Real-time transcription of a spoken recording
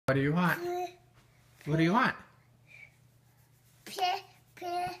What do you want? What do you want?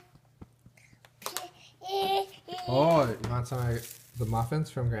 Oh, you want some of the muffins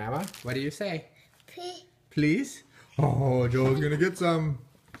from Grandma? What do you say? Please? Oh, Joe's gonna get some.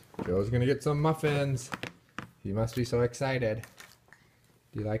 Joe's gonna get some muffins. He must be so excited.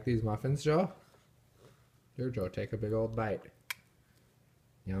 Do you like these muffins, Joe? Here, Joe, take a big old bite.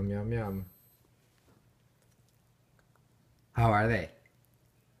 Yum, yum, yum. How are they?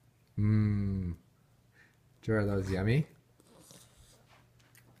 Mmm. Joe, are those yummy?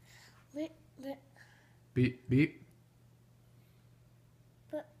 Beep, beep.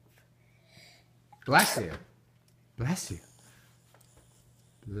 Bless you. Bless you.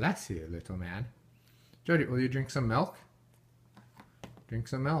 Bless you, little man. Jody, will you drink some milk? Drink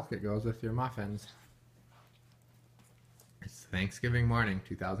some milk. It goes with your muffins. It's Thanksgiving morning,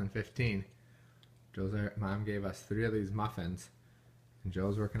 2015. Joe's mom gave us 3 of these muffins. And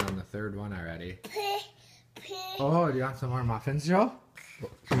Joe's working on the 3rd one already. Oh, do you want some more muffins, Joe?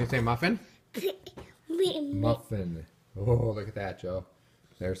 Can you say muffin? Muffin. Oh, look at that, Joe.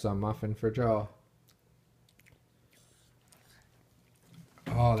 There's some muffin for Joe.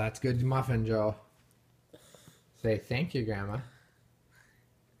 Oh, that's good muffin, Joe. Say thank you, Grandma.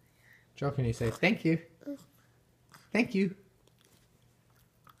 Joe, can you say thank you? Thank you.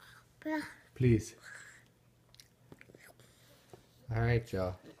 Please. All right,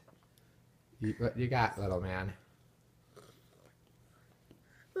 Joe. Eat what you got, little man.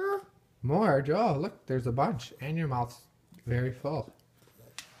 More, Joe. Look, there's a bunch. And your mouth's very full.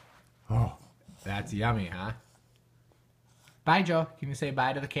 Oh, that's yummy, huh? Bye, Joe. Can you say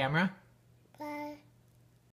bye to the camera?